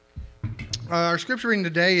Our scripture reading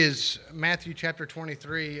today is Matthew chapter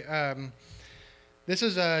 23.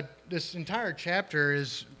 This entire chapter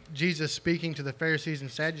is Jesus speaking to the Pharisees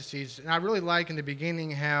and Sadducees. And I really like in the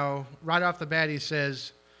beginning how right off the bat he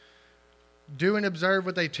says, "Do and observe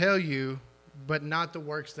what they tell you, but not the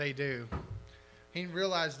works they do." He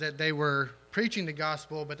realized that they were preaching the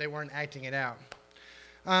gospel, but they weren't acting it out.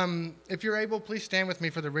 If you're able, please stand with me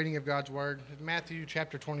for the reading of God's word. Matthew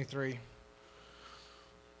chapter 23.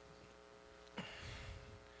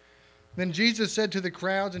 Then Jesus said to the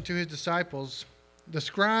crowds and to his disciples, "The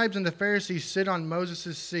scribes and the Pharisees sit on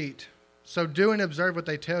Moses' seat. So do and observe what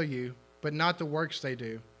they tell you, but not the works they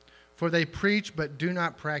do. For they preach, but do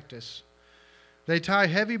not practice. They tie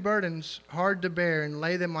heavy burdens, hard to bear, and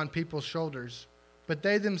lay them on people's shoulders, but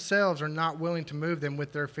they themselves are not willing to move them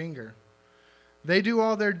with their finger. They do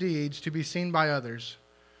all their deeds to be seen by others.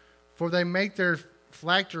 For they make their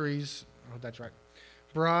phylacteries,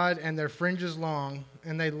 broad and their fringes long,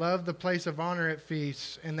 and they love the place of honor at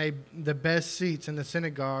feasts, and the best seats in the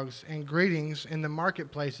synagogues, and greetings in the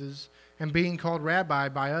marketplaces, and being called rabbi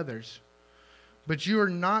by others. But you are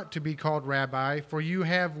not to be called rabbi, for you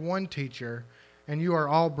have one teacher, and you are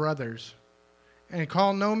all brothers. And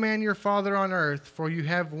call no man your father on earth, for you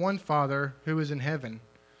have one Father who is in heaven.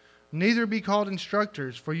 Neither be called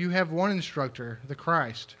instructors, for you have one instructor, the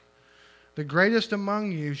Christ. The greatest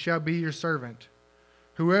among you shall be your servant.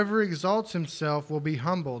 Whoever exalts himself will be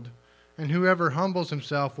humbled, and whoever humbles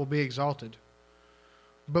himself will be exalted.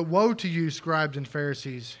 But woe to you, scribes and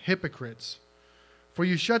Pharisees, hypocrites! For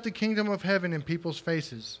you shut the kingdom of heaven in people's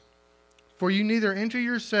faces. For you neither enter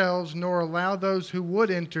yourselves, nor allow those who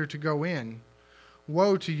would enter to go in.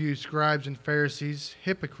 Woe to you, scribes and Pharisees,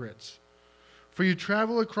 hypocrites! For you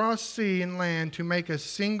travel across sea and land to make a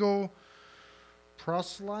single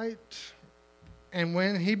proselyte, and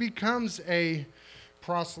when he becomes a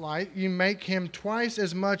proselyte, you make him twice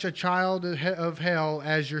as much a child of hell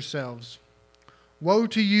as yourselves. Woe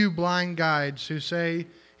to you, blind guides, who say,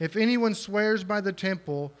 if anyone swears by the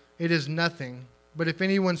temple, it is nothing. But if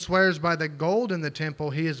anyone swears by the gold in the temple,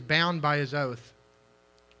 he is bound by his oath.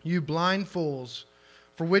 You blind fools,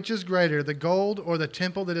 for which is greater, the gold or the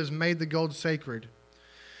temple that has made the gold sacred?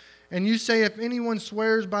 And you say, if anyone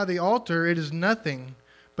swears by the altar, it is nothing.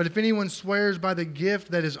 But if anyone swears by the gift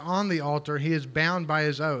that is on the altar, he is bound by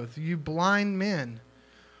his oath. You blind men!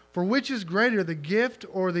 For which is greater, the gift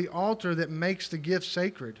or the altar that makes the gift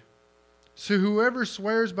sacred? So whoever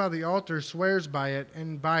swears by the altar swears by it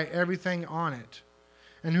and by everything on it.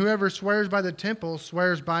 And whoever swears by the temple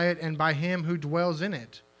swears by it and by him who dwells in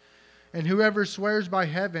it. And whoever swears by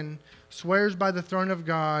heaven swears by the throne of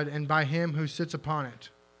God and by him who sits upon it.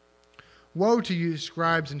 Woe to you,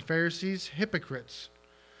 scribes and Pharisees, hypocrites!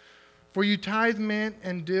 For you tithe mint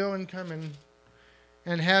and dill and cumin,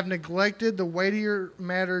 and have neglected the weightier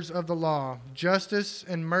matters of the law, justice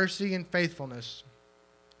and mercy and faithfulness.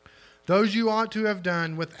 Those you ought to have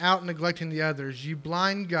done without neglecting the others, you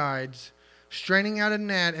blind guides, straining out a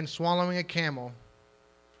gnat and swallowing a camel.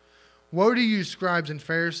 Woe to you, scribes and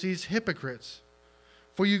Pharisees, hypocrites!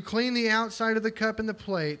 For you clean the outside of the cup and the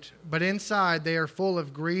plate, but inside they are full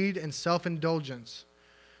of greed and self-indulgence.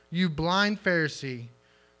 You blind Pharisee!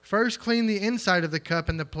 First clean the inside of the cup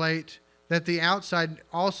and the plate, that the outside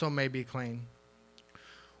also may be clean.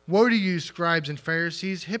 Woe to you, scribes and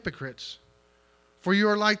Pharisees, hypocrites! For you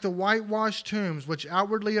are like the whitewashed tombs, which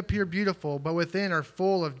outwardly appear beautiful, but within are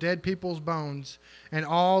full of dead people's bones and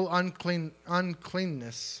all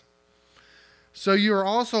uncleanness. So you are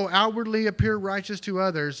also outwardly appear righteous to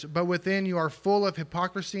others, but within you are full of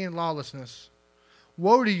hypocrisy and lawlessness.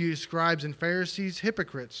 Woe to you, scribes and Pharisees,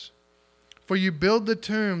 hypocrites! For you build the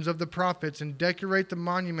tombs of the prophets and decorate the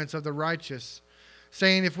monuments of the righteous,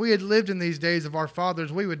 saying, if we had lived in these days of our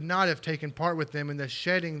fathers, we would not have taken part with them in the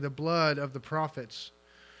shedding the blood of the prophets.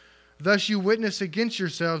 Thus you witness against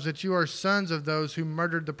yourselves that you are sons of those who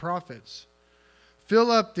murdered the prophets.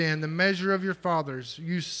 Fill up then the measure of your fathers,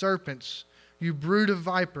 you serpents, you brood of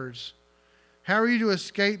vipers. How are you to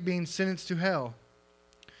escape being sentenced to hell?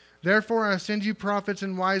 Therefore I send you prophets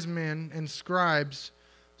and wise men and scribes,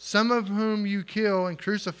 some of whom you kill and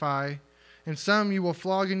crucify, and some you will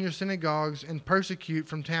flog in your synagogues and persecute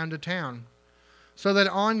from town to town, so that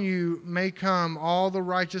on you may come all the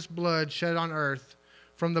righteous blood shed on earth,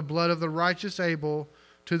 from the blood of the righteous Abel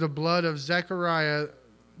to the blood of Zechariah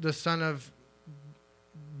the son of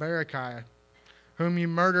Berechiah, whom you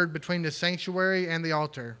murdered between the sanctuary and the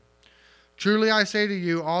altar. Truly I say to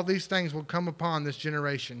you, all these things will come upon this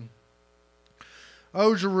generation.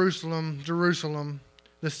 O Jerusalem, Jerusalem,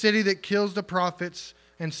 the city that kills the prophets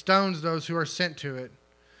and stones those who are sent to it.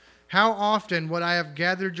 How often would I have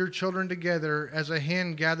gathered your children together as a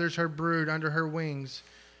hen gathers her brood under her wings,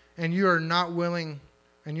 and you are not willing,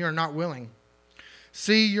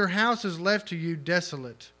 See, your house is left to you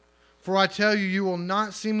desolate. For I tell you, you will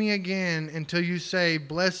not see me again until you say,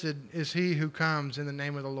 Blessed is he who comes in the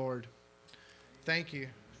name of the Lord. Thank you.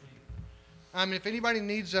 If anybody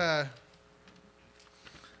needs a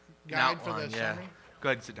guide for the sermon. Go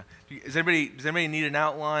ahead and sit down. Does anybody need an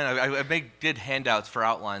outline? I did handouts for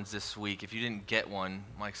outlines this week. If you didn't get one,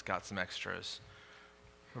 Mike's got some extras.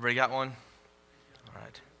 Everybody got one? All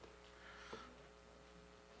right.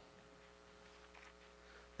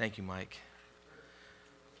 Thank you, Mike.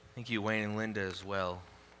 Thank you, Wayne and Linda, as well.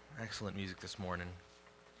 Excellent music this morning.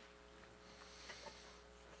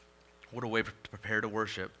 What a way to prepare to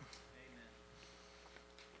worship. Amen.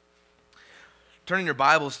 Turning your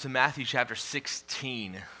Bibles to Matthew chapter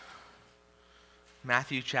 16.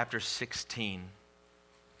 Matthew chapter 16.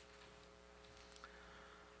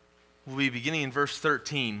 We'll be beginning in verse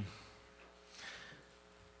 13.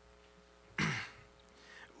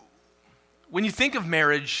 When you think of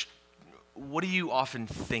marriage, what do you often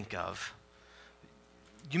think of?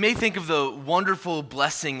 You may think of the wonderful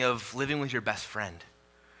blessing of living with your best friend,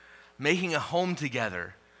 making a home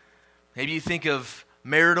together. Maybe you think of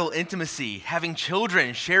marital intimacy, having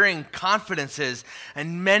children, sharing confidences,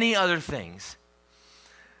 and many other things.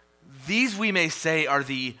 These, we may say, are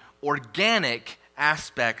the organic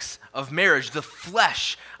aspects of marriage, the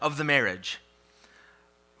flesh of the marriage.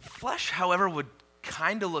 Flesh, however, would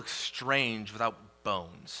kind of look strange without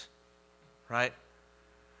bones, right?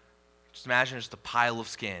 Just imagine just a pile of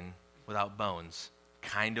skin without bones.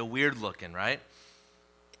 Kind of weird looking, right?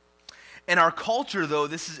 In our culture, though,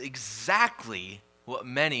 this is exactly what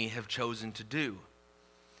many have chosen to do.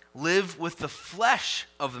 Live with the flesh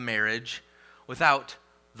of the marriage without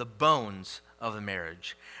the bones of the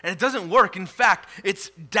marriage. And it doesn't work. In fact, it's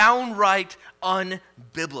downright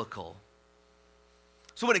unbiblical.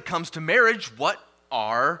 So when it comes to marriage, what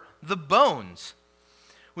are the bones?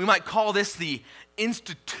 We might call this the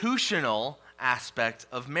institutional aspect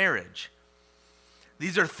of marriage.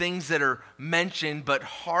 These are things that are mentioned but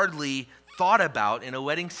hardly thought about in a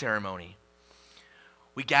wedding ceremony.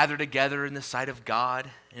 We gather together in the sight of God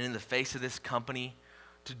and in the face of this company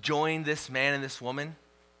to join this man and this woman.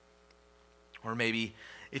 Or maybe,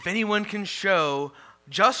 if anyone can show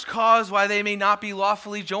just cause why they may not be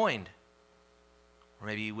lawfully joined. Or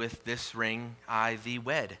maybe, with this ring I thee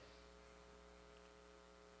wed.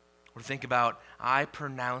 Or think about, I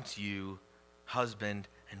pronounce you husband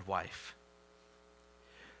and wife.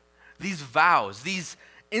 These vows, these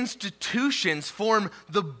institutions form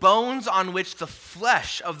the bones on which the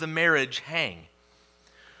flesh of the marriage hang.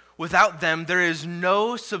 Without them, there is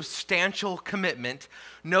no substantial commitment,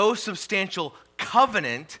 no substantial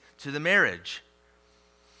covenant to the marriage.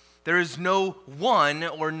 There is no one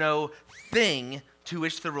or no thing to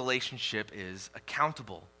which the relationship is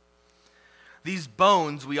accountable. These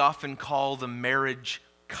bones we often call the marriage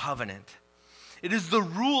covenant. It is the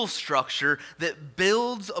rule structure that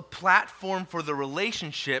builds a platform for the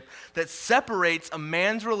relationship that separates a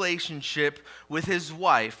man's relationship with his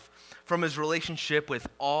wife from his relationship with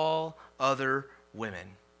all other women,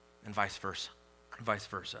 and vice versa.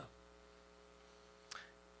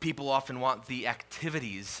 People often want the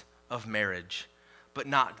activities of marriage, but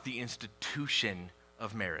not the institution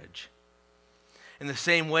of marriage. In the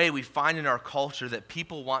same way, we find in our culture that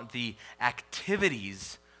people want the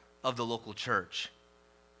activities of the local church,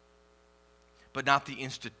 but not the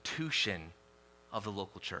institution of the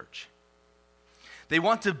local church. They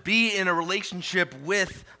want to be in a relationship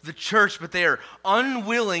with the church, but they are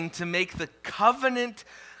unwilling to make the covenant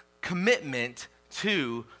commitment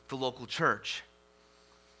to the local church.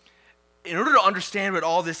 In order to understand what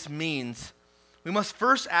all this means, we must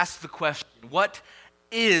first ask the question, what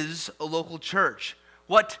is a local church?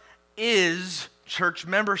 What is church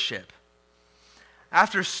membership?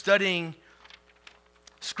 After studying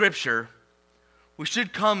Scripture, we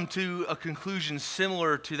should come to a conclusion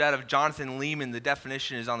similar to that of Jonathan Leeman. The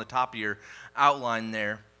definition is on the top of your outline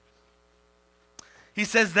there. He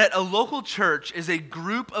says that a local church is a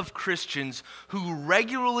group of Christians who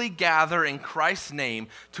regularly gather in Christ's name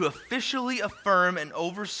to officially affirm and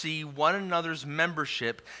oversee one another's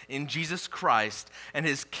membership in Jesus Christ and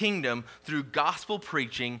his kingdom through gospel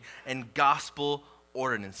preaching and gospel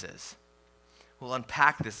ordinances. We'll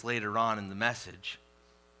unpack this later on in the message.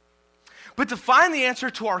 But to find the answer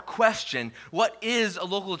to our question, what is a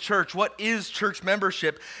local church, what is church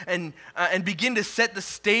membership, and begin to set the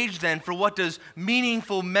stage then for what does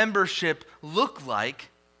meaningful membership look like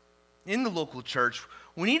in the local church,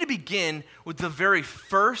 we need to begin with the very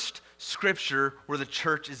first scripture where the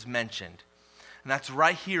church is mentioned. And that's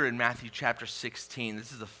right here in Matthew chapter 16.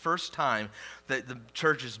 This is the first time that the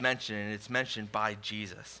church is mentioned, and it's mentioned by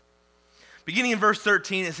Jesus. Beginning in verse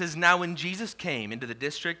 13, it says, "Now when Jesus came into the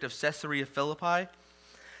district of Caesarea Philippi,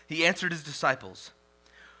 he asked his disciples,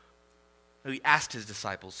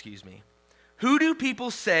 "Who do people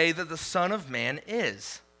say that the Son of Man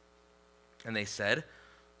is?" And they said,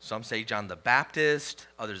 "Some say John the Baptist,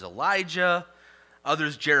 others Elijah,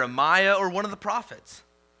 others Jeremiah, or one of the prophets."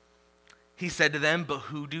 He said to them, "But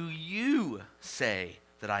who do you say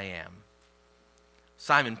that I am?"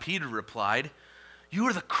 Simon Peter replied, "You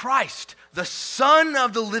are the Christ, the Son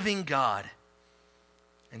of the living God."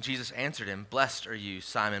 And Jesus answered him, "Blessed are you,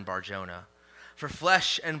 Simon Bar-Jonah, for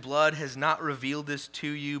flesh and blood has not revealed this to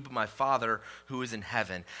you, but my Father who is in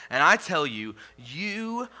heaven. And I tell you,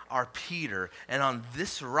 you are Peter, and on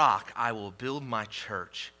this rock I will build my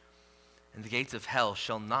church, and the gates of hell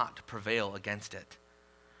shall not prevail against it.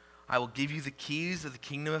 I will give you the keys of the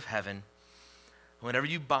kingdom of heaven. Whatever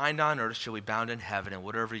you bind on earth shall be bound in heaven, and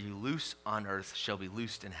whatever you loose on earth shall be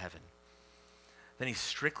loosed in heaven." Then he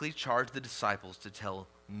strictly charged the disciples to tell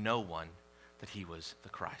no one that he was the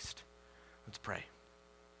Christ. Let's pray.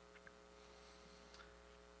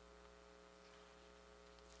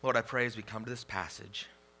 Lord, I pray as we come to this passage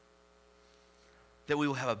that we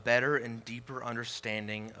will have a better and deeper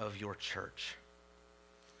understanding of your church,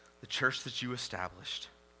 the church that you established.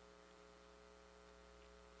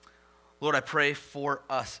 Lord, I pray for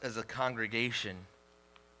us as a congregation.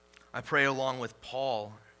 I pray along with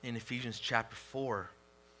Paul in Ephesians chapter 4,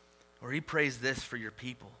 where he prays this for your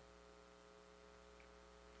people.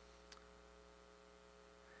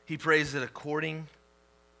 He prays that according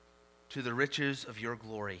to the riches of your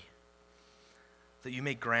glory, that you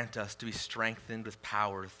may grant us to be strengthened with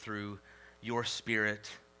power through your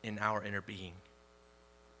Spirit in our inner being,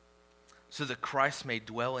 so that Christ may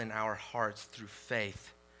dwell in our hearts through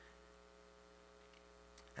faith,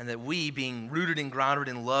 and that we, being rooted and grounded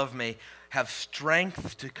in love, may have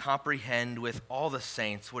strength to comprehend with all the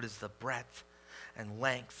saints what is the breadth and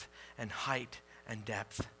length and height and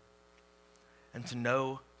depth, and to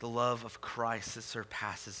know the love of Christ that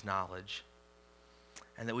surpasses knowledge,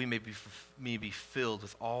 and that we may be filled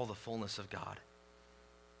with all the fullness of God.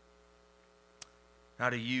 Now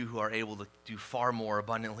to you who are able to do far more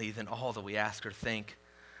abundantly than all that we ask or think,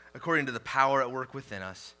 according to the power at work within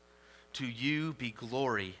us, to you be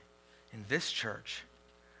glory in this church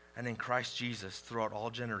and in Christ Jesus throughout all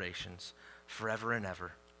generations, forever and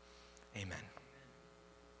ever. Amen.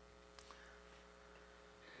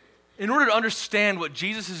 In order to understand what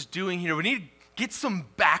Jesus is doing here, we need to get some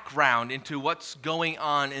background into what's going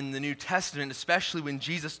on in the New Testament, especially when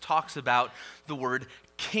Jesus talks about the word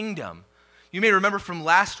kingdom. You may remember from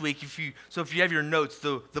last week, if you have your notes,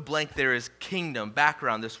 the blank there is kingdom,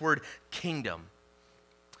 background, this word kingdom.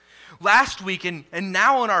 Last week, and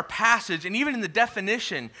now in our passage, and even in the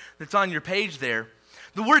definition that's on your page there,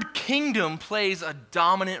 the word kingdom plays a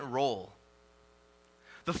dominant role.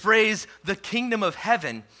 The phrase, the kingdom of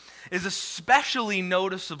heaven, is especially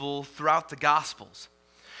noticeable throughout the Gospels.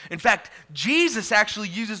 In fact, Jesus actually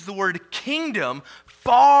uses the word kingdom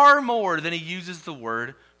far more than he uses the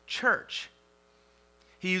word church.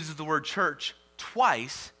 He uses the word church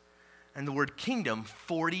twice and the word kingdom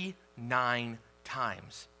 49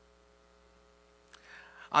 times.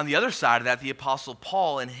 On the other side of that, the Apostle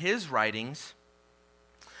Paul in his writings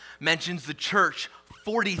mentions the church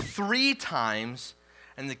 43 times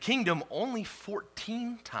and the kingdom only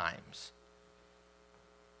 14 times.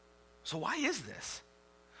 So why is this?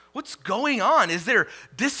 What's going on? Is there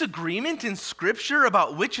disagreement in Scripture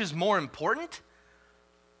about which is more important?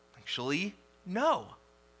 Actually, no.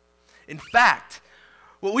 In fact,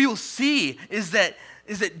 what we will see is that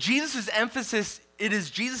Jesus' emphasis, it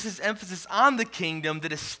is Jesus' emphasis on the kingdom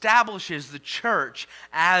that establishes the church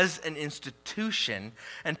as an institution,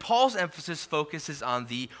 and Paul's emphasis focuses on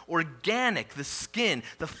the organic, the skin,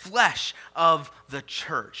 the flesh of the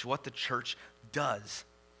church, what the church does.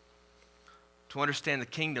 To understand the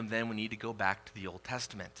kingdom, then, we need to go back to the Old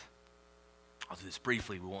Testament. I'll do this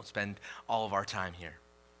briefly. We won't spend all of our time here.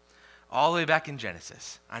 All the way back in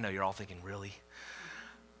Genesis. I know you're all thinking, really?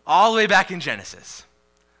 All the way back in Genesis.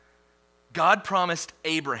 God promised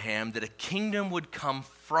Abraham that a kingdom would come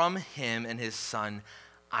from him and his son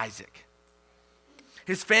Isaac.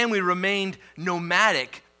 His family remained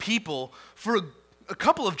nomadic people for a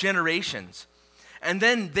couple of generations. And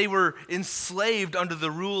then they were enslaved under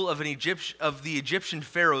the rule of the Egyptian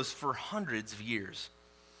pharaohs for hundreds of years.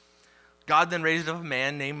 God then raised up a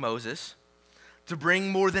man named Moses to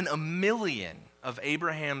bring more than 1 million of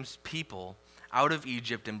Abraham's people out of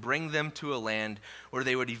Egypt and bring them to a land where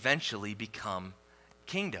they would eventually become a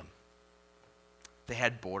kingdom. They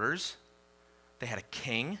had borders, they had a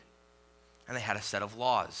king, and they had a set of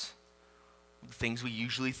laws. Things we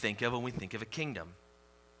usually think of when we think of a kingdom.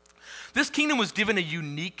 This kingdom was given a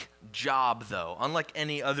unique job, though. Unlike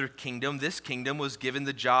any other kingdom, this kingdom was given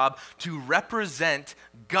the job to represent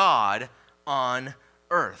God on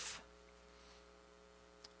earth.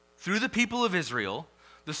 Through the people of Israel,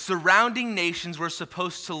 the surrounding nations were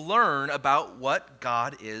supposed to learn about what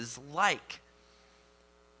God is like.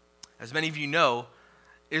 As many of you know,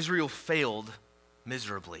 Israel failed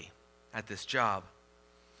miserably at this job.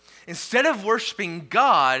 Instead of worshiping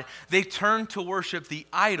God, they turned to worship the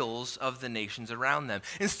idols of the nations around them.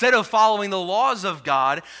 Instead of following the laws of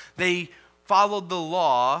God, they followed the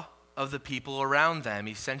law of the people around them,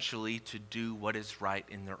 essentially to do what is right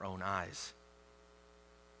in their own eyes.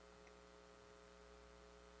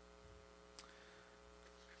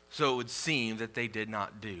 So it would seem that they did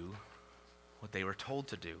not do what they were told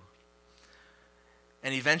to do.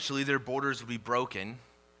 And eventually their borders would be broken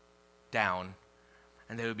down,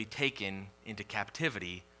 and they would be taken into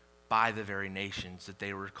captivity by the very nations that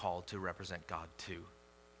they were called to represent God to.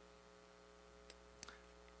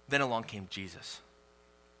 Then along came Jesus.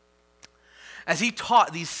 As he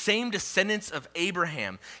taught these same descendants of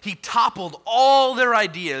Abraham, he toppled all their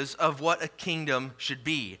ideas of what a kingdom should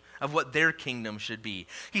be, of what their kingdom should be.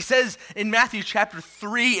 He says in Matthew chapter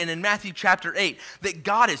 3 and in Matthew chapter 8 that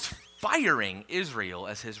God is firing Israel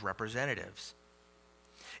as his representatives.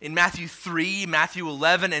 In Matthew 3, Matthew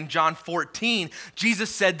 11, and John 14, Jesus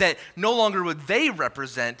said that no longer would they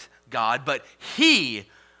represent God, but he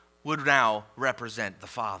would now represent the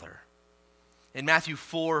Father. In Matthew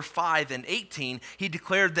 4, 5, and 18, he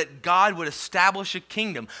declared that God would establish a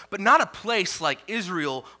kingdom, but not a place like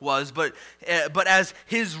Israel was, but as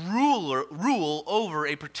his rule over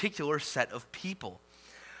a particular set of people.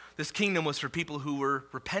 This kingdom was for people who were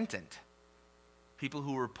repentant, people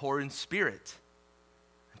who were poor in spirit,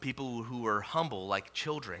 people who were humble like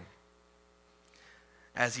children.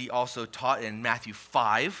 As he also taught in Matthew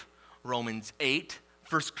 5, Romans 8,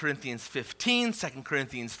 1 Corinthians 15, 2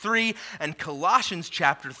 Corinthians 3, and Colossians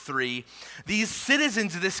chapter 3, these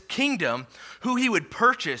citizens of this kingdom who he would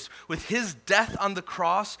purchase with his death on the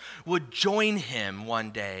cross would join him one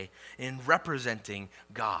day in representing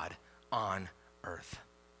God on earth.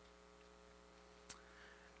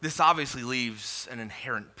 This obviously leaves an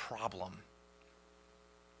inherent problem.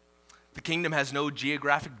 The kingdom has no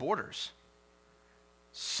geographic borders,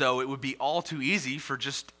 so it would be all too easy for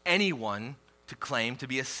just anyone to claim to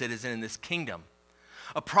be a citizen in this kingdom.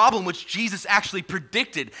 A problem which Jesus actually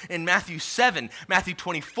predicted in Matthew 7, Matthew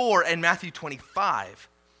 24, and Matthew 25.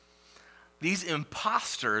 These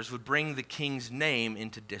imposters would bring the king's name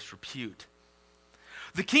into disrepute.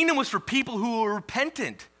 The kingdom was for people who were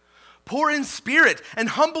repentant, poor in spirit, and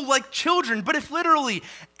humble like children. But if literally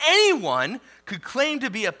anyone could claim to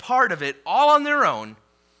be a part of it all on their own,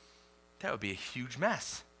 that would be a huge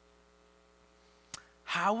mess.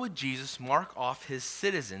 How would Jesus mark off his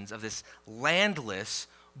citizens of this landless,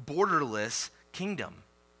 borderless kingdom?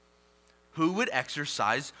 Who would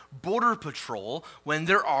exercise border patrol when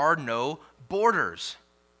there are no borders?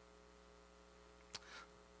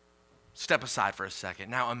 Step aside for a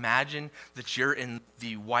second. Now imagine that you're in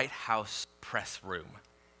the White House press room.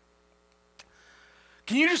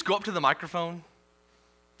 Can you just go up to the microphone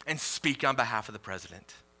and speak on behalf of the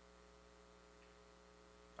president?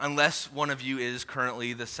 Unless one of you is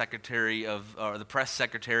currently the secretary or the press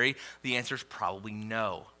secretary, the answer is probably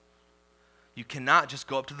no. You cannot just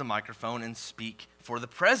go up to the microphone and speak for the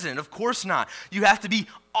president. Of course not. You have to be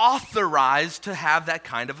authorized to have that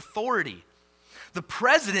kind of authority. The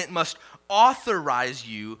president must authorize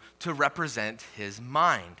you to represent his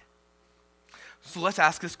mind. So let's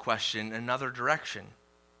ask this question in another direction.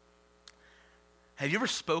 Have you ever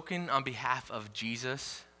spoken on behalf of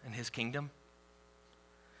Jesus and his kingdom?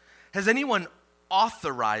 Has anyone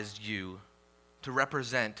authorized you to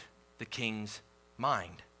represent the king's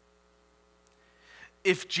mind?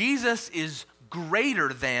 If Jesus is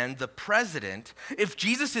greater than the president, if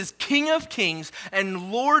Jesus is King of Kings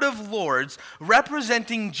and Lord of Lords,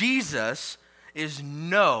 representing Jesus is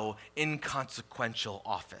no inconsequential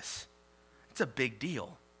office. It's a big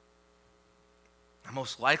deal.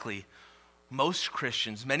 Most likely, most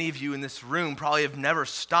Christians, many of you in this room, probably have never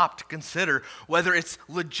stopped to consider whether it's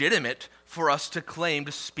legitimate for us to claim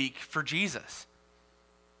to speak for Jesus.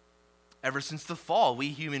 Ever since the fall, we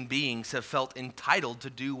human beings have felt entitled to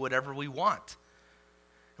do whatever we want.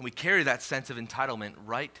 And we carry that sense of entitlement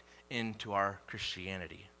right into our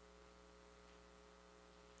Christianity.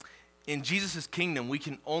 in Jesus' kingdom, we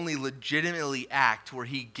can only legitimately act where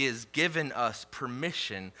he has given us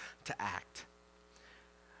permission to act.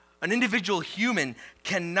 An individual human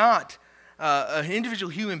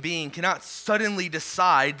being cannot suddenly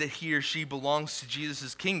decide that he or she belongs to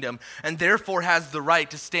Jesus' kingdom and therefore has the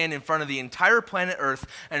right to stand in front of the entire planet Earth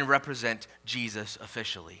and represent Jesus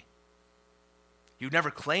officially. You'd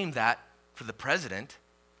never claim that for the president.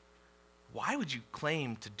 Why would you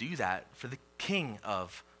claim to do that for the king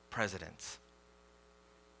of presidents?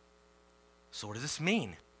 So what does this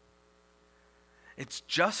mean? It's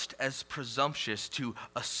just as presumptuous to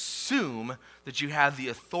assume that you have the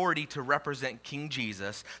authority to represent King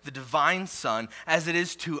Jesus, the divine Son, as it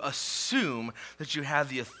is to assume that you have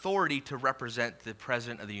the authority to represent the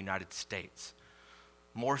President of the United States.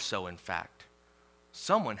 More so, in fact,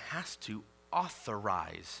 someone has to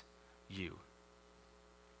authorize you.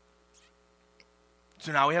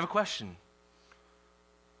 So now we have a question.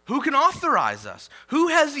 Who can authorize us? Who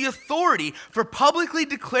has the authority for publicly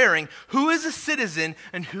declaring who is a citizen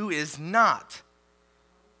and who is not?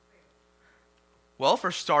 Well,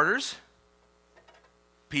 for starters,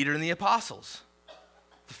 Peter and the apostles,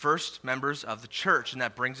 the first members of the church, and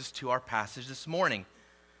that brings us to our passage this morning.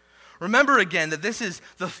 Remember again that this is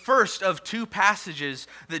the first of two passages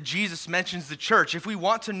that Jesus mentions the church. If we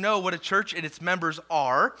want to know what a church and its members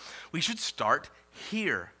are, we should start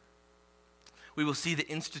here. We will see the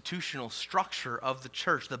institutional structure of the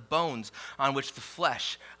church, the bones on which the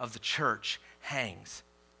flesh of the church hangs.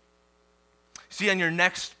 See, on your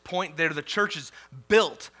next point there, the church is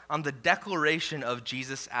built on the declaration of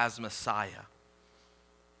Jesus as Messiah.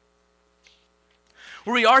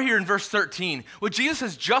 Where we are here in verse 13, what Jesus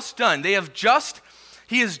has just done, he has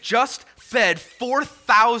just fed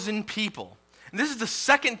 4,000 people. And this is the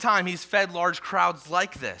second time he's fed large crowds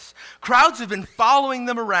like this. Crowds have been following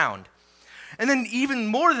them around. And then even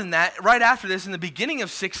more than that, right after this, in the beginning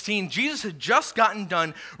of 16, Jesus had just gotten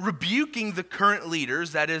done rebuking the current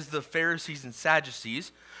leaders, that is the Pharisees and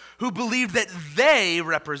Sadducees, who believed that they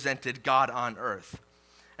represented God on earth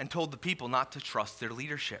and told the people not to trust their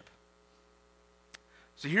leadership.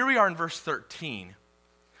 So here we are in verse 13.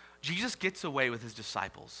 Jesus gets away with his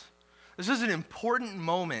disciples. This is an important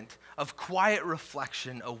moment of quiet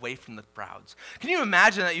reflection away from the crowds. Can you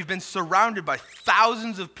imagine that you've been surrounded by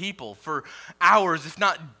thousands of people for hours, if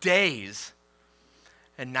not days,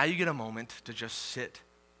 and now you get a moment to just sit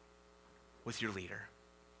with your leader,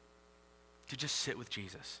 to just sit with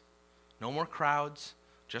Jesus. No more crowds,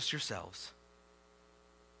 just yourselves.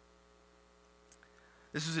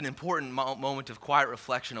 This is an important moment of quiet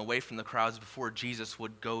reflection away from the crowds before Jesus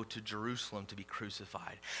would go to Jerusalem to be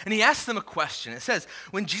crucified. And he asked them a question. It says,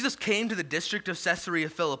 when Jesus came to the district of Caesarea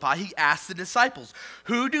Philippi, he asked the disciples,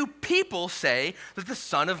 who do people say that the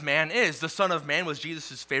Son of Man is? The Son of Man was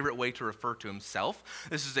Jesus' favorite way to refer to himself.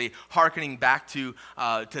 This is a hearkening back to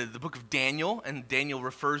the book of Daniel, and Daniel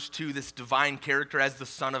refers to this divine character as the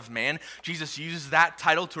Son of Man. Jesus uses that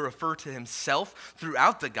title to refer to himself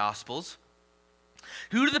throughout the Gospels.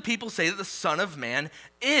 Who do the people say that the Son of Man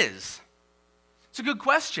is? It's a good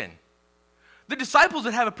question. The disciples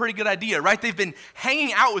would have a pretty good idea, right? They've been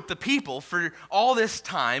hanging out with the people for all this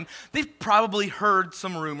time. They've probably heard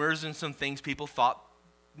some rumors and some things people thought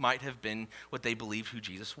might have been what they believed who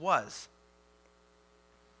Jesus was.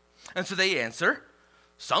 And so they answer,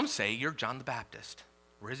 some say you're John the Baptist,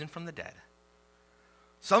 risen from the dead.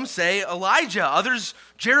 Some say Elijah, others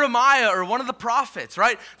Jeremiah or one of the prophets,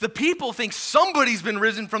 right? The people think somebody's been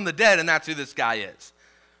risen from the dead and that's who this guy is,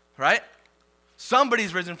 right?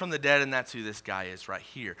 Somebody's risen from the dead and that's who this guy is right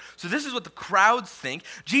here. So this is what the crowds think.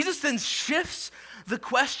 Jesus then shifts the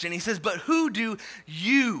question. He says, but who do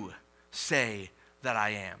you say that I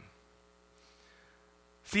am?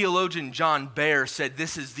 Theologian John Baer said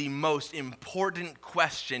this is the most important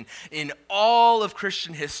question in all of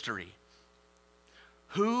Christian history.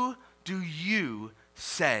 Who do you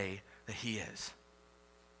say that he is?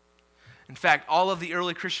 In fact, all of the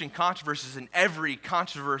early Christian controversies and every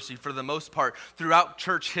controversy for the most part throughout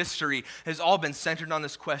church history has all been centered on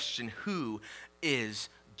this question, who is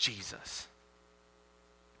Jesus?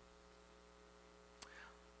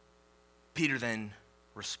 Peter then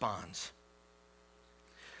responds.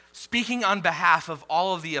 Speaking on behalf of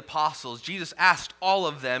all of the apostles, Jesus asked all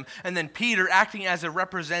of them, and then Peter, acting as a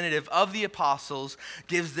representative of the apostles,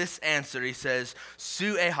 gives this answer. He says,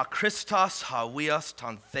 Su e ha Christos ha weos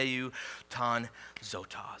ton theou ton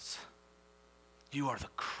zotas. You are the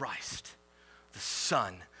Christ, the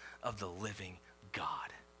Son of the living God.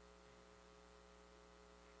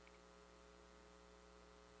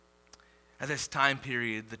 At this time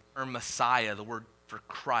period, the term Messiah, the word for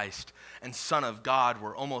Christ and Son of God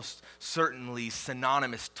were almost certainly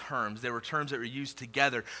synonymous terms. They were terms that were used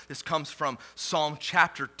together. This comes from Psalm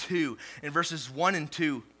chapter 2. In verses 1 and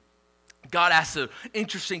 2, God asks an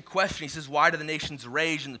interesting question. He says, why do the nations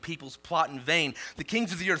rage and the peoples plot in vain? The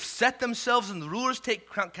kings of the earth set themselves and the rulers take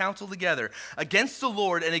counsel together against the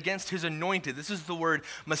Lord and against his anointed. This is the word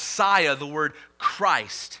Messiah, the word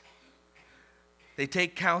Christ. They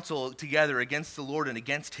take counsel together against the Lord and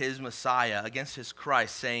against his Messiah, against his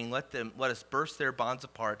Christ, saying, let us burst their bonds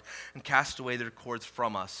apart and cast away their cords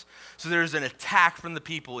from us. So there's an attack from the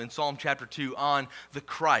people in Psalm chapter 2 on the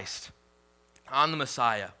Christ, on the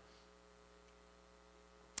Messiah.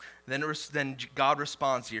 Then God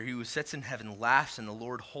responds here. He who sits in heaven laughs, and the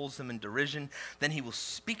Lord holds them in derision. Then he will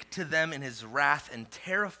speak to them in his wrath and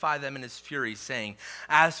terrify them in his fury, saying,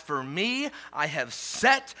 as for me, I have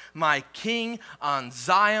set my king on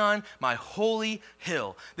Zion, my holy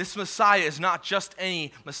hill. This Messiah is not just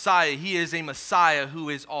any Messiah. He is a Messiah who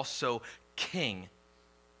is also king.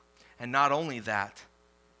 And not only that,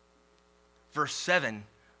 verse 7,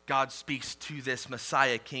 God speaks to this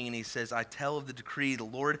Messiah king, and he says, I tell of the decree, the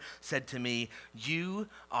Lord said to me, you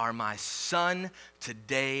are my son,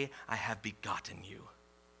 today I have begotten you.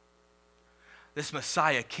 This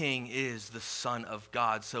Messiah king is the Son of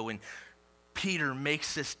God. So when Peter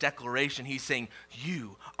makes this declaration, he's saying,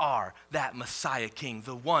 you are that Messiah king,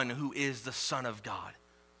 the one who is the Son of God.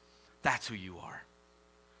 That's who you are.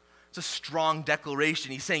 It's a strong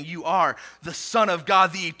declaration. He's saying you are the Son of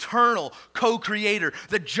God, the eternal co-creator,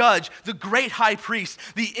 the judge, the great high priest,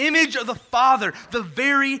 the image of the Father, the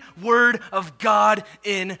very word of God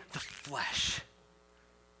in the flesh.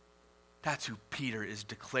 That's who Peter is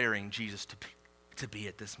declaring Jesus to be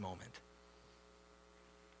at this moment.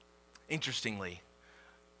 Interestingly,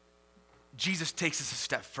 Jesus takes this a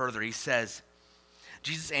step further. He says,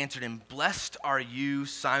 Jesus answered him, blessed are you,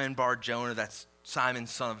 Simon Bar-Jonah, that's Simon,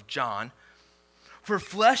 son of John, for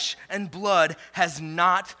flesh and blood has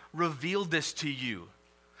not revealed this to you.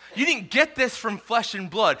 You didn't get this from flesh and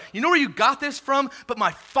blood. You know where you got this from? But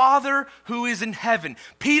my Father who is in heaven.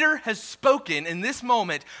 Peter has spoken in this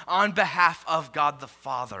moment on behalf of God the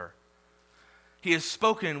Father. He has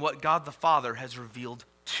spoken what God the Father has revealed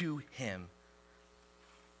to him.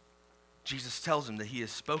 Jesus tells him that he has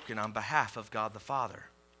spoken on behalf of God the Father.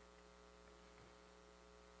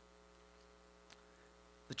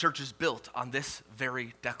 The church is built on this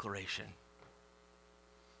very declaration.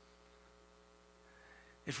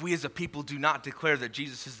 If we as a people do not declare that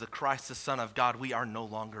Jesus is the Christ, the Son of God, we are no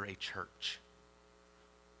longer a church.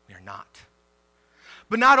 We are not.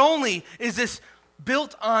 But not only is this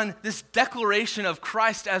built on this declaration of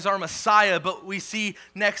Christ as our Messiah, but we see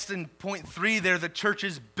next in point 3 there, the church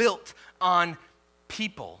is built on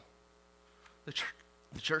people.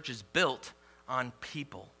 The church is built on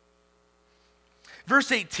people.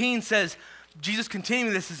 Verse 18 says, Jesus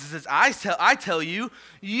continuing this, says, I tell you,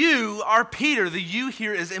 you are Peter. The you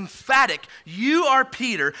here is emphatic. You are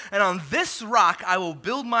Peter, and on this rock I will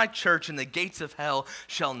build my church, and the gates of hell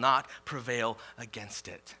shall not prevail against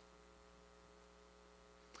it.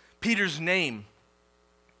 Peter's name,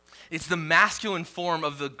 it's the masculine form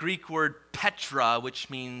of the Greek word Petra, which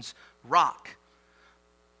means rock.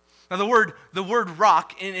 Now the word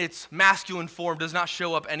rock in its masculine form does not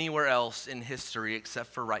show up anywhere else in history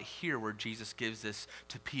except for right here where Jesus gives this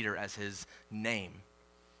to Peter as his name.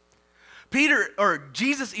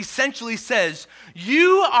 Jesus essentially says,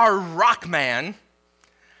 you are rock man,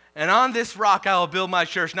 and on this rock I will build my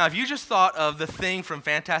church. Now if you just thought of the thing from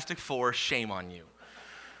Fantastic Four, shame on you.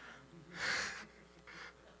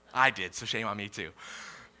 I did, so shame on me too.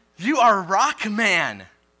 You are rock man,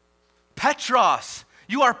 Petros.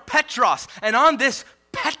 You are Petros, and on this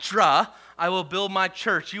Petra I will build my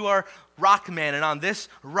church. You are rock man, and on this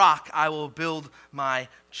rock I will build my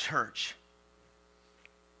church.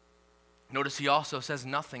 Notice he also says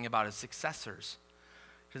nothing about his successors.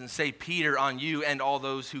 He doesn't say, Peter, on you and all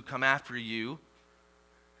those who come after you.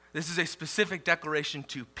 This is a specific declaration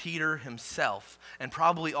to Peter himself, and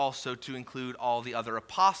probably also to include all the other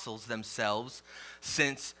apostles themselves,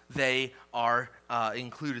 since they are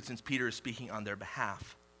included, since Peter is speaking on their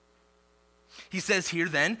behalf. He says here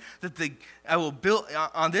then that I will build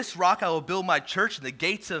on this rock I will build my church, and the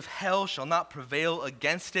gates of hell shall not prevail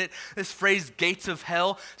against it. This phrase, gates of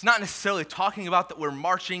hell, is not necessarily talking about that we're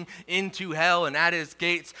marching into hell and at its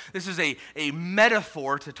gates. This is a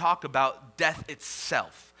metaphor to talk about death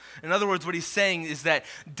itself. In other words, what he's saying is that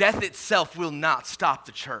death itself will not stop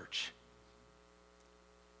the church.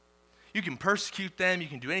 You can persecute them, you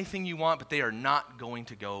can do anything you want, but they are not going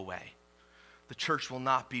to go away. The church will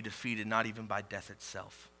not be defeated, not even by death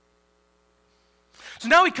itself. So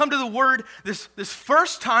now we come to the word, this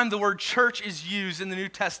first time the word church is used in the New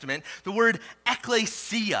Testament, the word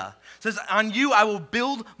ecclesia. It says, on you I will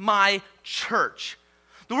build my church.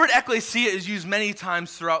 The word ecclesia is used many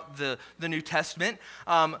times throughout the New Testament.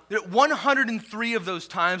 103 of those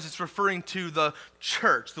times it's referring to the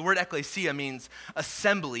church. The word ecclesia means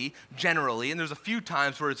assembly generally, and there's a few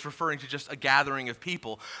times where it's referring to just a gathering of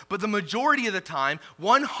people. But the majority of the time,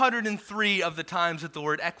 103 of the times that the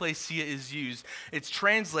word ecclesia is used, it's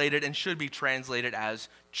translated and should be translated as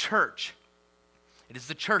church. It is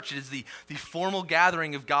the church. It is the formal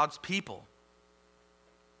gathering of God's people.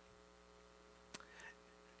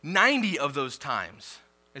 90 of those times,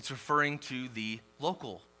 it's referring to the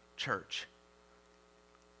local church,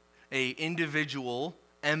 an individual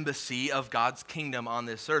embassy of God's kingdom on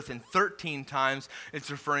this earth. And 13 times, it's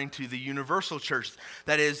referring to the universal church.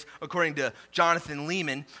 That is, according to Jonathan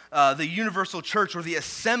Leeman, the universal church, or the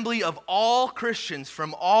assembly of all Christians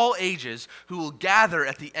from all ages who will gather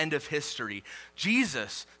at the end of history.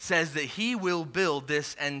 Jesus says that he will build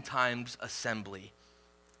this end times assembly.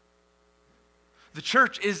 The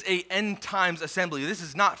church is an end times assembly. This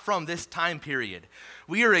is not from this time period.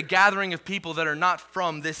 We are a gathering of people that are not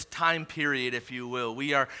from this time period, if you will.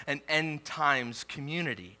 We are an end times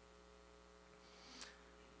community.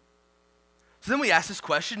 So then we ask this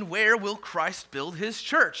question, where will Christ build his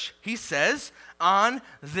church? He says, on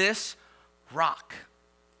this rock.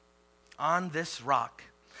 On this rock.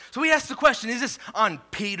 So we ask the question, is this on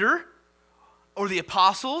Peter or the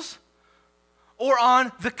apostles, or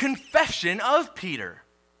on the confession of Peter?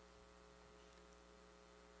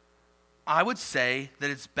 I would say that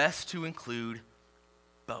it's best to include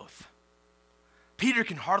both. Peter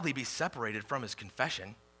can hardly be separated from his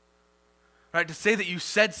confession. Right? To say that you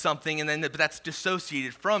said something and then that's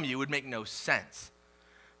dissociated from you would make no sense.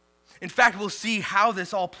 In fact, we'll see how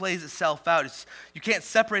this all plays itself out. You can't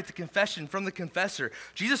separate the confession from the confessor.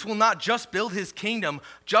 Jesus will not just build his kingdom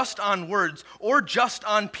just on words or just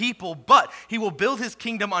on people, but he will build his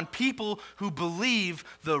kingdom on people who believe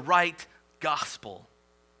the right gospel.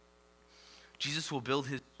 Jesus will build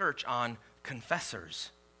his church on confessors.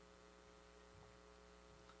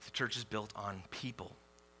 The church is built on people.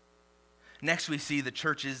 Next, we see the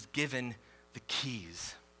church is given the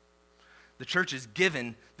keys. The church is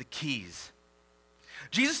given the keys.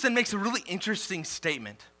 Jesus then makes a really interesting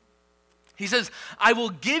statement. He says, I will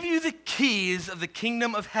give you the keys of the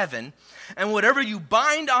kingdom of heaven, and whatever you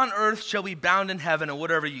bind on earth shall be bound in heaven, and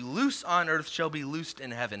whatever you loose on earth shall be loosed in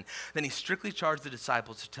heaven. Then he strictly charged the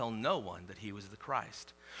disciples to tell no one that he was the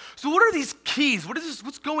Christ. So what are these keys?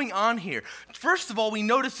 What's going on here? First of all, we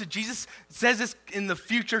notice that Jesus says this in the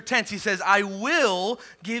future tense. He says, I will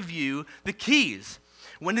give you the keys.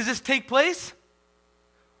 When does this take place?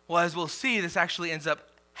 Well, as we'll see, this actually ends up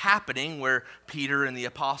happening where Peter and the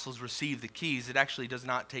apostles receive the keys. It actually does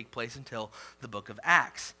not take place until the book of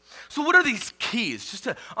Acts. So what are these keys? Just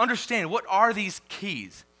to understand, what are these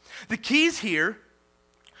keys? The keys here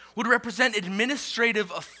would represent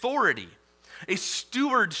administrative authority, a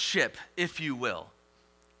stewardship, if you will.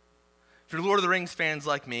 If you're Lord of the Rings fans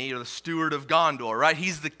like me, you're the steward of Gondor, right?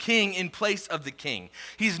 He's the king in place of the king.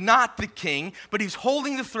 He's not the king, but he's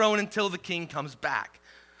holding the throne until the king comes back.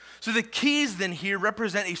 So the keys then here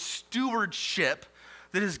represent a stewardship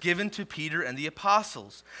that is given to Peter and the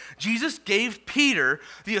apostles. Jesus gave Peter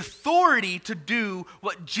the authority to do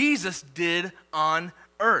what Jesus did on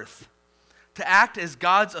earth, to act as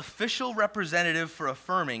God's official representative for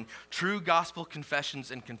affirming true gospel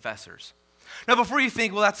confessions and confessors. Now, before you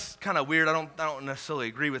think, well, that's kind of weird, I don't necessarily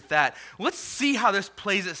agree with that, let's see how this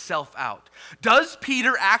plays itself out. Does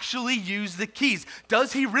Peter actually use the keys?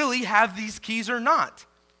 Does he really have these keys or not?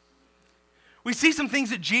 We see some things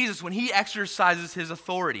that Jesus, when he exercises his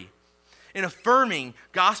authority in affirming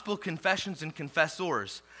gospel confessions and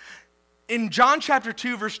confessors. In John chapter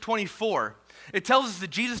 2, verse 24, it tells us that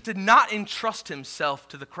Jesus did not entrust himself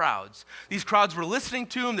to the crowds. These crowds were listening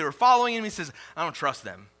to him, they were following him. He says, I don't trust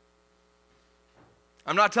them.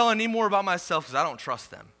 I'm not telling any more about myself because I don't trust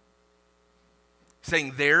them.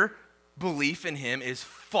 Saying their belief in him is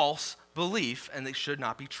false belief and they should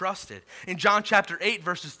not be trusted. In John chapter 8,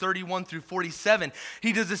 verses 31 through 47,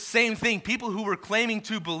 he does the same thing. People who were claiming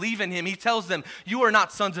to believe in him, he tells them, you are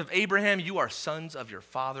not sons of Abraham, you are sons of your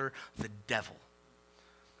father, the devil.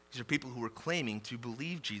 These are people who were claiming to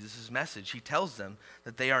believe Jesus' message. He tells them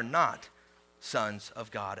that they are not sons of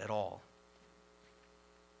God at all.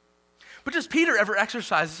 But does Peter ever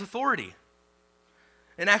exercise his authority?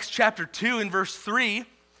 In Acts chapter 2 and verse 3,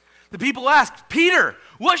 the people ask, Peter,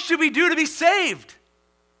 what should we do to be saved?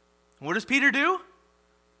 And what does Peter do?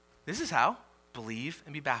 This is how. Believe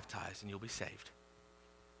and be baptized and you'll be saved.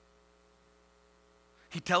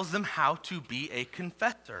 He tells them how to be a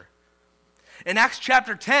confessor. In Acts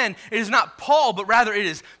chapter 10, it is not Paul, but rather it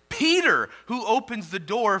is Peter who opens the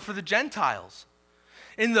door for the Gentiles.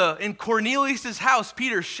 In Cornelius' house,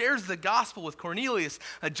 Peter shares the gospel with Cornelius,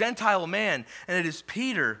 a Gentile man, and it is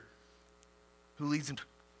Peter who leads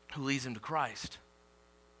him to Christ.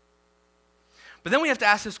 But then we have to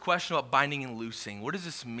ask this question about binding and loosing. What does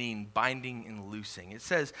this mean, binding and loosing? It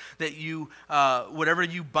says that whatever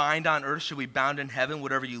you bind on earth shall be bound in heaven.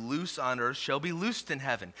 Whatever you loose on earth shall be loosed in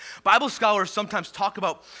heaven. Bible scholars sometimes talk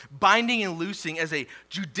about binding and loosing as a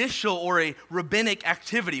judicial or a rabbinic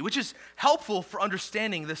activity, which is helpful for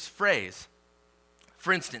understanding this phrase.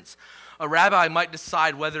 For instance, a rabbi might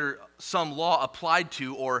decide whether some law applied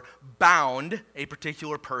to or bound a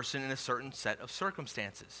particular person in a certain set of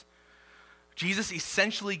circumstances. Jesus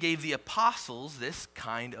essentially gave the apostles this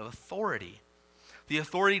kind of authority. The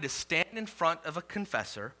authority to stand in front of a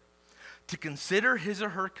confessor, to consider his or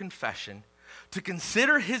her confession, to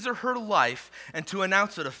consider his or her life, and to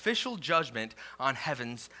announce an official judgment on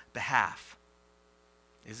heaven's behalf.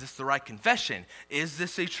 Is this the right confession? Is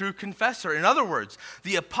this a true confessor? In other words,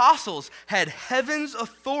 the apostles had heaven's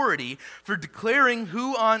authority for declaring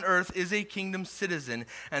who on earth is a kingdom citizen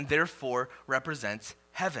and therefore represents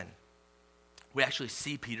heaven. We actually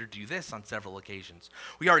see Peter do this on several occasions.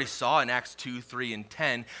 We already saw in Acts 2, 3, and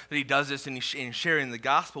 10 that he does this in sharing the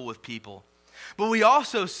gospel with people. But we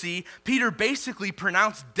also see Peter basically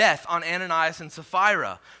pronounce death on Ananias and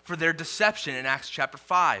Sapphira for their deception in Acts chapter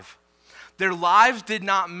 5. Their lives did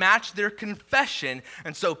not match their confession,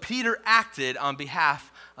 and so Peter acted on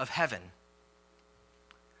behalf of heaven.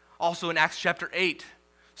 Also in Acts chapter 8,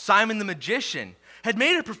 Simon the magician had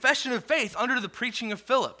made a profession of faith under the preaching of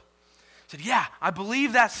Philip. He said, yeah, I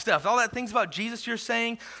believe that stuff, all that things about Jesus you're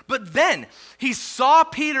saying. But then he saw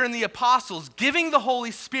Peter and the apostles giving the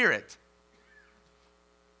Holy Spirit.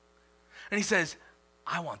 And he says,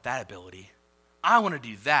 I want that ability. I want to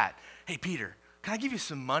do that. Hey, Peter, can I give you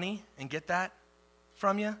some money and get that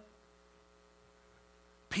from you?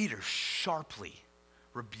 Peter sharply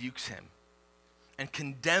rebukes him and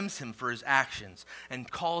condemns him for his actions and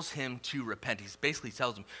calls him to repent. He basically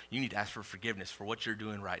tells him, you need to ask for forgiveness for what you're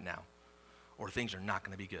doing right now, or things are not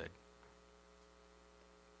going to be good.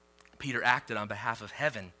 Peter acted on behalf of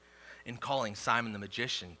heaven in calling Simon the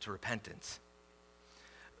magician to repentance.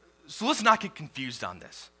 So let's not get confused on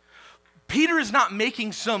this. Peter is not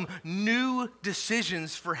making some new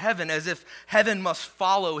decisions for heaven as if heaven must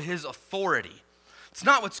follow his authority. It's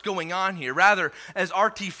not what's going on here. Rather, as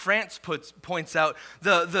R.T. France points out,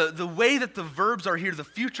 the way that the verbs are here, the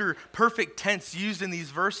future perfect tense used in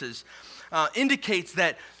these verses, indicates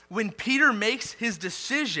that when Peter makes his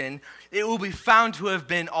decision, it will be found to have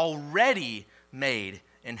been already made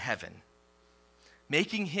in heaven,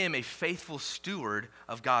 making him a faithful steward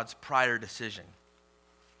of God's prior decision.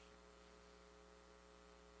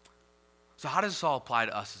 So how does this all apply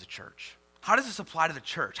to us as a church? How does this apply to the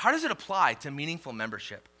church? How does it apply to meaningful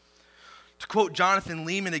membership? To quote Jonathan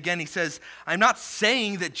Leeman again, he says, I'm not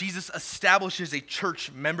saying that Jesus establishes a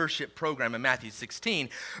church membership program in Matthew 16,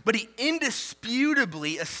 but he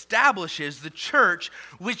indisputably establishes the church,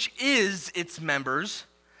 which is its members,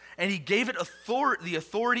 and he gave it the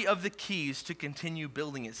authority of the keys to continue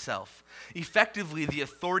building itself. Effectively, the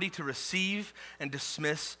authority to receive and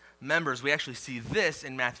dismiss members. We actually see this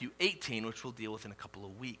in Matthew 18, which we'll deal with in a couple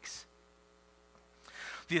of weeks.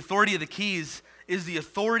 The authority of the keys is the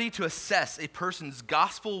authority to assess a person's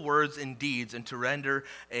gospel words and deeds and to render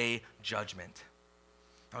a judgment.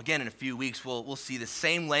 Now again, in a few weeks, we'll see the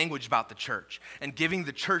same language about the church and giving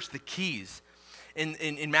the church the keys.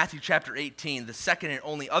 In Matthew chapter 18, the second and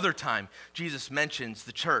only other time Jesus mentions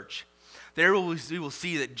the church, there we will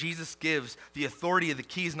see that Jesus gives the authority of the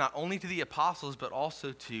keys not only to the apostles, but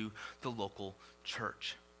also to the local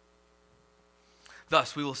church.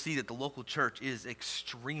 Thus, we will see that the local church is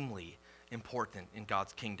extremely important in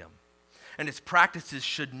God's kingdom, and its practices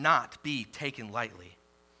should not be taken lightly.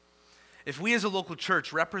 If we as a local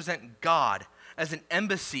church represent God as an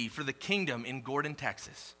embassy for the kingdom in Gordon,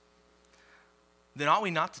 Texas, then ought we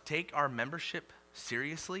not to take our membership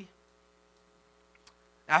seriously?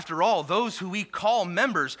 After all, those who we call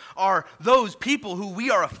members are those people who we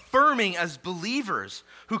are affirming as believers,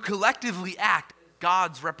 who collectively act as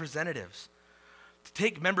God's representatives. To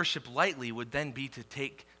take membership lightly would then be to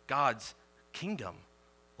take God's kingdom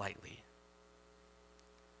lightly.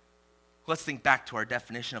 Let's think back to our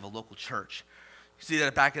definition of a local church. See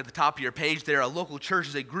that back at the top of your page there. A local church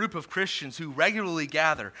is a group of Christians who regularly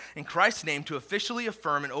gather in Christ's name to officially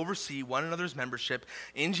affirm and oversee one another's membership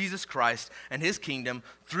in Jesus Christ and his kingdom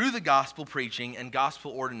through the gospel preaching and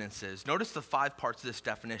gospel ordinances. Notice the 5 parts of this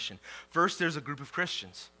definition. First, there's a group of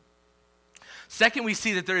Christians. Second, we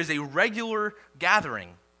see that there is a regular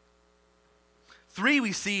gathering. 3,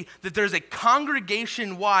 we see that there's a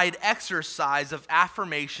congregation-wide exercise of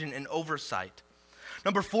affirmation and oversight.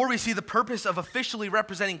 Number 4, we see the purpose of officially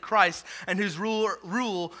representing Christ and his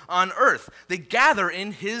rule on earth. They gather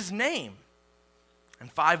in his name.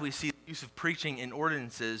 And 5, we see the use of preaching and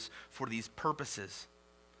ordinances for these purposes.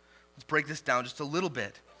 Let's break this down just a little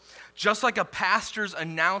bit. Just like a pastor's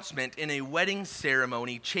announcement in a wedding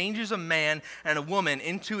ceremony changes a man and a woman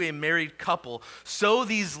into a married couple, so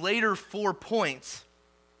these later 4 points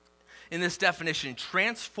in this definition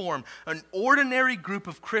transform an ordinary group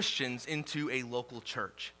of Christians into a local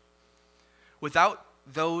church. Without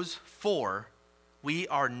those 4, we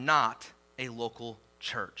are not a local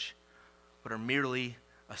church, but are merely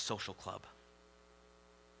a social club.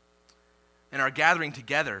 In our gathering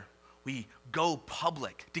together, we go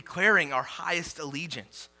public, declaring our highest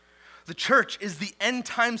allegiance. The church is the end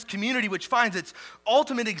times community which finds its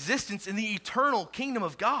ultimate existence in the eternal kingdom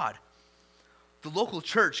of God. The local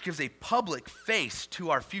church gives a public face to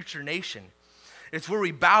our future nation. It's where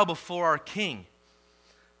we bow before our King.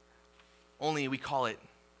 Only we call it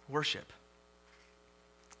worship.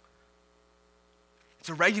 It's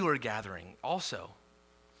a regular gathering also.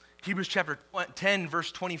 Hebrews chapter 10,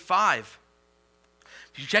 verse 25.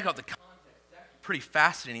 If you check out the context, it's actually pretty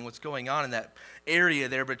fascinating what's going on in that area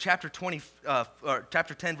there. But chapter 10,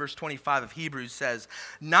 verse 25 of Hebrews says,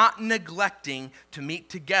 "Not neglecting to meet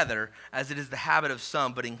together, as it is the habit of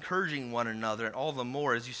some, but encouraging one another, and all the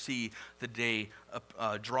more as you see the day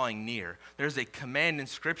drawing near." There's a command in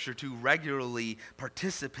Scripture to regularly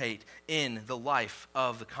participate in the life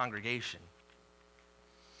of the congregation.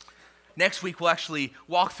 Next week, we'll actually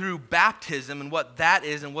walk through baptism and what that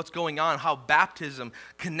is and what's going on, how baptism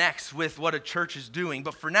connects with what a church is doing.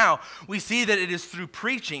 But for now, we see that it is through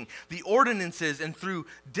preaching, the ordinances, and through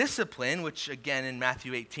discipline, which again in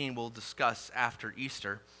Matthew 18 we'll discuss after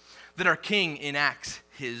Easter, that our King enacts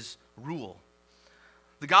his rule.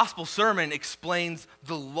 The gospel sermon explains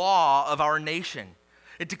the law of our nation.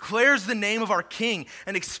 It declares the name of our King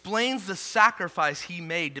and explains the sacrifice he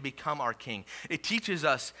made to become our King. It teaches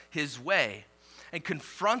us his way and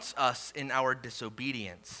confronts us in our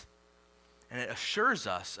disobedience. And it assures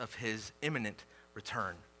us of his imminent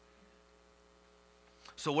return.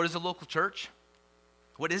 So what is a local church?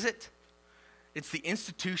 What is it? It's the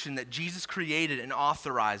institution that Jesus created and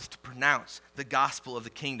authorized to pronounce the gospel of the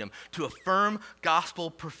kingdom, to affirm gospel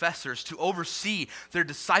professors, to oversee their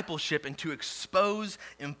discipleship, and to expose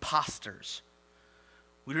imposters.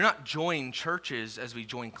 We do not join churches as we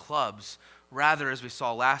join clubs. Rather, as we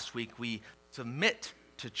saw last week, we submit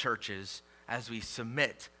to churches as we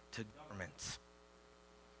submit to governments.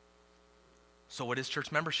 So what is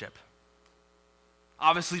church membership?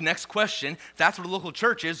 Obviously, next question, if that's what a local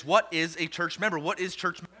church is, what is a church member? What is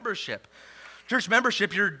church membership? Church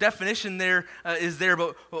membership, your definition there is there,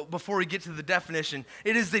 but before we get to the definition,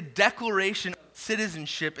 it is the declaration of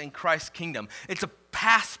citizenship in Christ's kingdom. It's a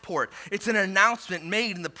passport. It's an announcement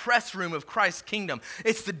made in the press room of Christ's kingdom.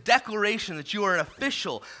 It's the declaration that you are an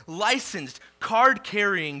official, licensed,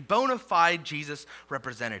 card-carrying, bona fide Jesus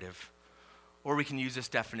representative. Or we can use this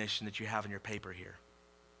definition that you have in your paper here.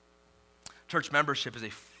 Church membership is a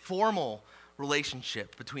formal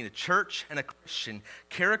relationship between a church and a Christian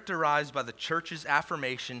characterized by the church's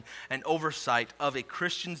affirmation and oversight of a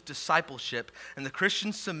Christian's discipleship and the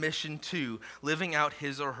Christian's submission to living out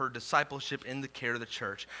his or her discipleship in the care of the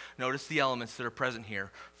church. Notice the elements that are present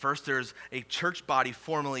here. First, there's a church body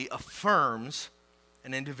formally affirms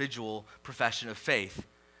an individual profession of faith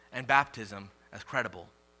and baptism as credible.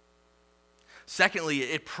 Secondly,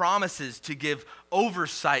 it promises to give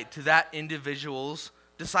oversight to that individual's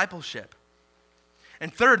discipleship.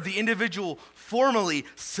 And third, the individual formally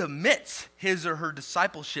submits his or her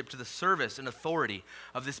discipleship to the service and authority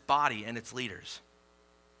of this body and its leaders.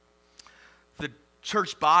 The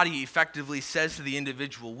church body effectively says to the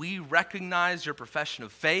individual, we recognize your profession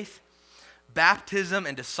of faith, baptism,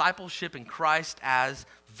 and discipleship in Christ as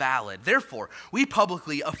valid. Therefore, we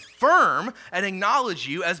publicly affirm and acknowledge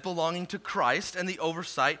you as belonging to Christ and the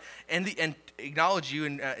oversight and acknowledge you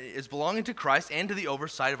as belonging to Christ and to the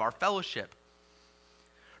oversight of our fellowship.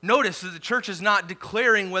 Notice that the church is not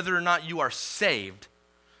declaring whether or not you are saved.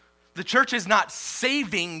 The church is not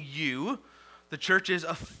saving you. The church is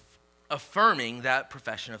affirming that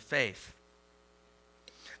profession of faith.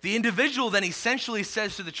 The individual then essentially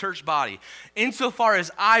says to the church body, insofar as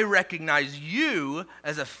I recognize you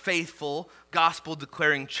as a faithful,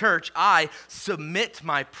 gospel-declaring church, I submit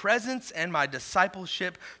my presence and my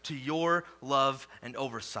discipleship to your love and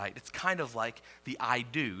oversight. It's kind of like the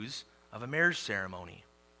I-do's of a marriage ceremony.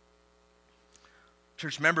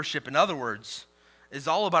 Church membership, in other words, is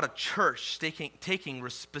all about a church taking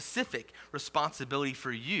specific responsibility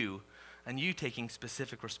for you and you taking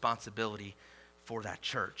specific responsibility for that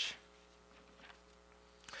church.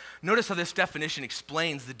 Notice how this definition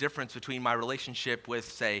explains the difference between my relationship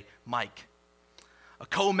with, say, Mike, a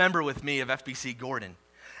co-member with me of FBC Gordon,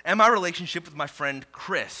 and my relationship with my friend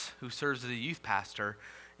Chris, who serves as a youth pastor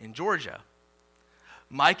in Georgia.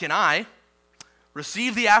 Mike and I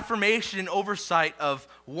receive the affirmation and oversight of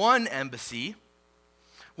one embassy,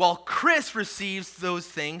 while Chris receives those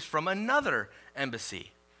things from another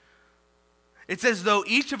embassy. It's as though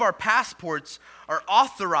each of our passports are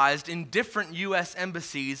authorized in different U.S.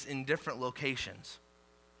 embassies in different locations.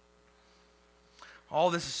 All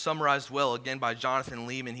this is summarized well, again, by Jonathan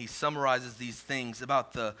Leeman. He summarizes these things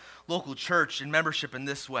about the local church and membership in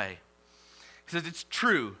this way. He says it's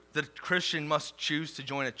true that a Christian must choose to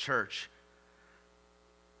join a church,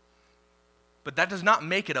 but that does not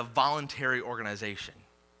make it a voluntary organization.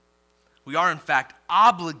 We are, in fact,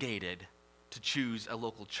 obligated to choose a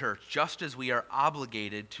local church, just as we are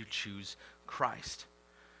obligated to choose Christ.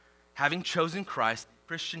 Having chosen Christ, a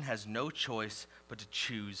Christian has no choice but to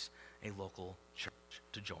choose a local church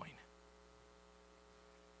to join.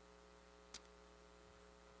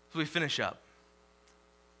 So we finish up.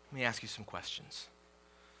 Let me ask you some questions.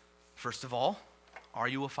 First of all, are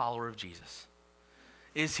you a follower of Jesus?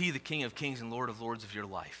 Is he the King of Kings and Lord of Lords of your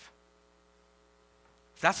life?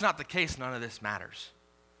 If that's not the case, none of this matters.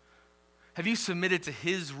 Have you submitted to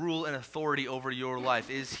his rule and authority over your life?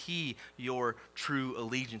 Is he your true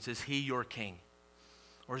allegiance? Is he your king?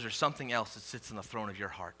 Or is there something else that sits on the throne of your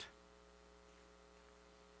heart?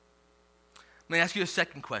 Let me ask you a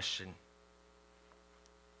second question.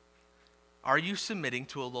 Are you submitting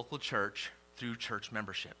to a local church through church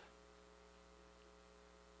membership?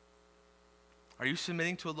 Are you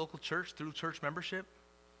submitting to a local church through church membership?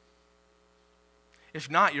 If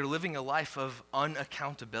not, you're living a life of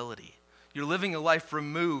unaccountability. You're living a life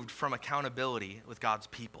removed from accountability with God's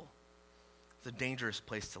people. It's a dangerous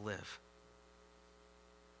place to live.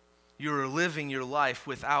 You're living your life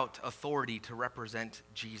without authority to represent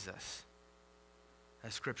Jesus,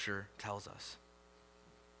 as Scripture tells us.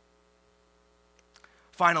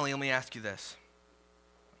 Finally, let me ask you this.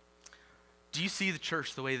 Do you see the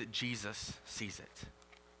church the way that Jesus sees it?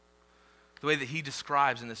 The way that he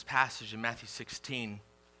describes in this passage in Matthew 16.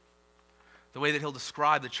 The way that he'll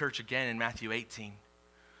describe the church again in Matthew 18.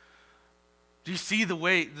 Do you see the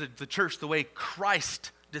way the church, the way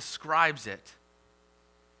Christ describes it?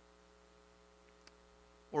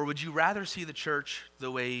 Or would you rather see the church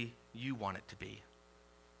the way you want it to be?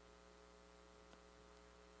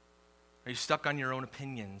 Are you stuck on your own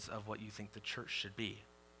opinions of what you think the church should be?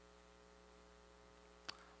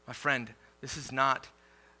 My friend, this is not,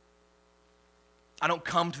 I don't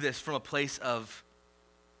come to this from a place of,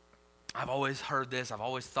 I've always heard this, I've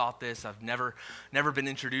always thought this, I've never been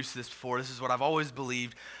introduced to this before, this is what I've always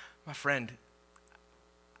believed. My friend,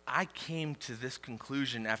 I came to this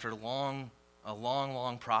conclusion after a long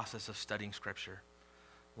process of studying Scripture.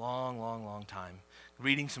 Long time.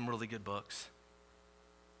 Reading some really good books.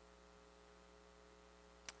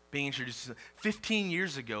 Being introduced to 15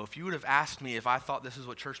 years ago, if you would have asked me if I thought this is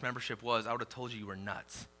what church membership was, I would have told you were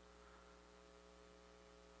nuts.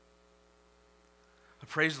 I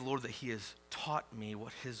praise the Lord that he has taught me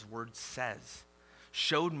what his word says,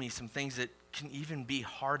 showed me some things that can even be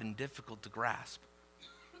hard and difficult to grasp.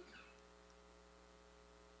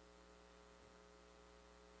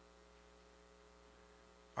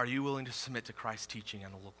 Are you willing to submit to Christ's teaching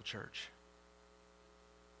in the local church?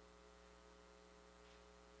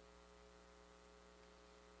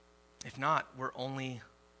 If not, we're only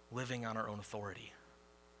living on our own authority.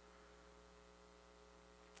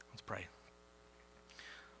 Let's pray.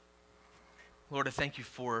 Lord, I thank you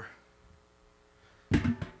for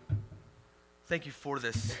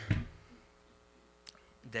this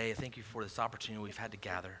day. I thank you for this opportunity we've had to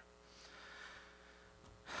gather.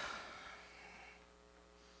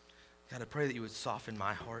 God, I pray that you would soften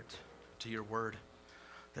my heart to your word,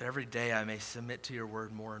 that every day I may submit to your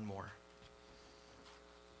word more and more.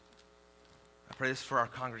 I pray this for our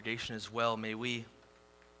congregation as well. May we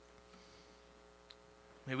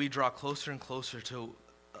draw closer and closer to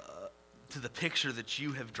the picture that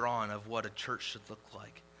you have drawn of what a church should look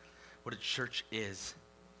like, what a church is.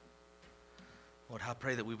 Lord, I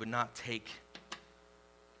pray that we would not take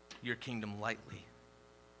your kingdom lightly,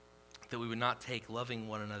 that we would not take loving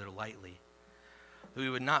one another lightly, that we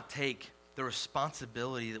would not take the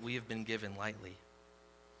responsibility that we have been given lightly,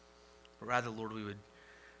 but rather, Lord, we would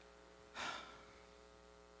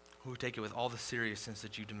take it with all the seriousness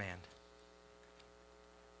that you demand.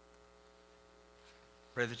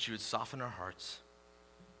 Pray that you would soften our hearts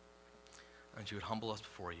and you would humble us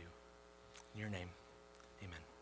before you. In your name, amen.